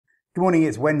Good morning,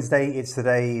 it's Wednesday. It's the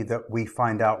day that we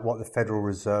find out what the Federal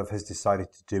Reserve has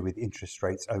decided to do with interest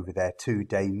rates over their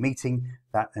two-day meeting.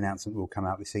 That announcement will come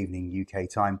out this evening, UK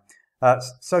time.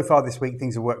 So far this week,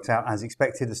 things have worked out as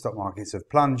expected. The stock markets have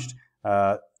plunged.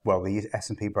 The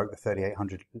S&P broke the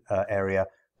 3,800 area,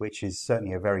 which is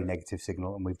certainly a very negative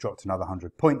signal, and we've dropped another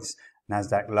 100 points.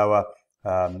 NASDAQ lower.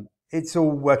 It's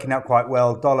all working out quite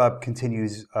well. Dollar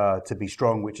continues to be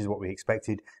strong, which is what we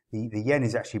expected. The yen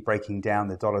is actually breaking down.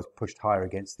 The dollar's pushed higher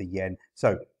against the yen.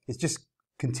 So it's just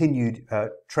continued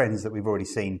trends that we've already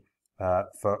seen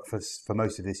for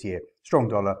most of this year. Strong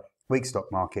dollar, weak stock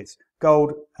markets.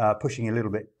 Gold pushing a little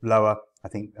bit lower. I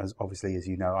think, obviously, as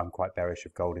you know, I'm quite bearish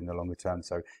of gold in the longer term.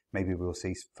 So maybe we'll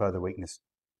see further weakness.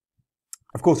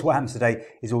 Of course, what happens today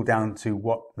is all down to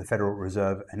what the Federal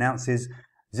Reserve announces.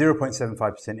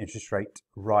 0.75% interest rate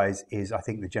rise is, I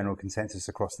think, the general consensus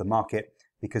across the market,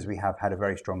 because we have had a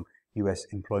very strong US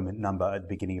employment number at the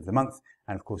beginning of the month.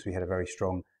 And of course, we had a very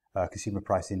strong consumer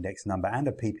price index number and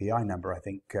a PPI number, I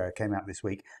think, came out this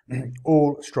week.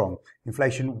 All strong.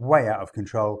 Inflation way out of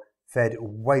control, Fed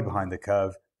way behind the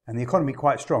curve, and the economy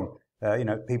quite strong.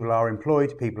 People are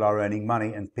employed, people are earning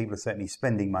money, and people are certainly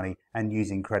spending money and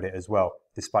using credit as well,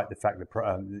 despite the fact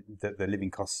that the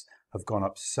living costs have gone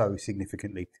up so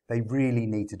significantly. They really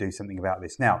need to do something about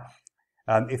this. Now,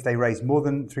 if they raise more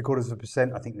than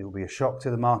 0.75%, I think there will be a shock to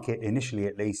the market, initially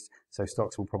at least. So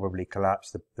stocks will probably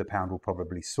collapse. The pound will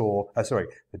probably soar. The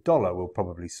dollar will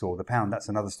probably soar. The pound, that's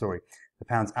another story. The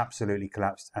pound's absolutely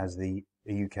collapsed as the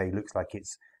UK looks like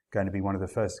it's going to be one of the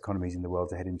first economies in the world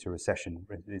to head into recession.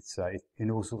 It's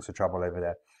in all sorts of trouble over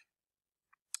there.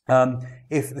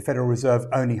 If the Federal Reserve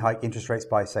only hike interest rates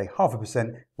by, say,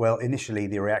 0.5%, well, initially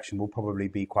the reaction will probably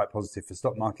be quite positive for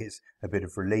stock markets, a bit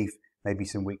of relief, maybe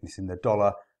some weakness in the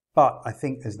dollar. But I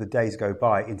think as the days go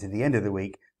by into the end of the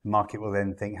week, the market will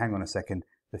then think, hang on a second,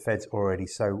 the Fed's already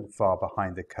so far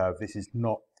behind the curve. This is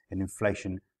not an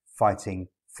inflation-fighting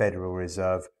Federal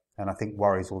Reserve. And I think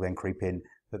worries will then creep in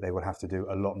that they will have to do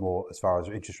a lot more as far as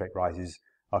interest rate rises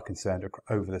are concerned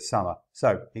over the summer.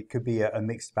 So it could be a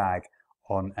mixed bag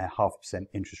on a 0.5%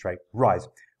 interest rate rise.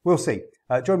 We'll see.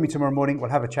 Join me tomorrow morning. We'll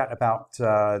have a chat about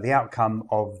the outcome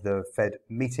of the Fed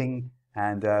meeting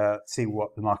and see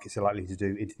what the markets are likely to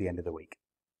do into the end of the week.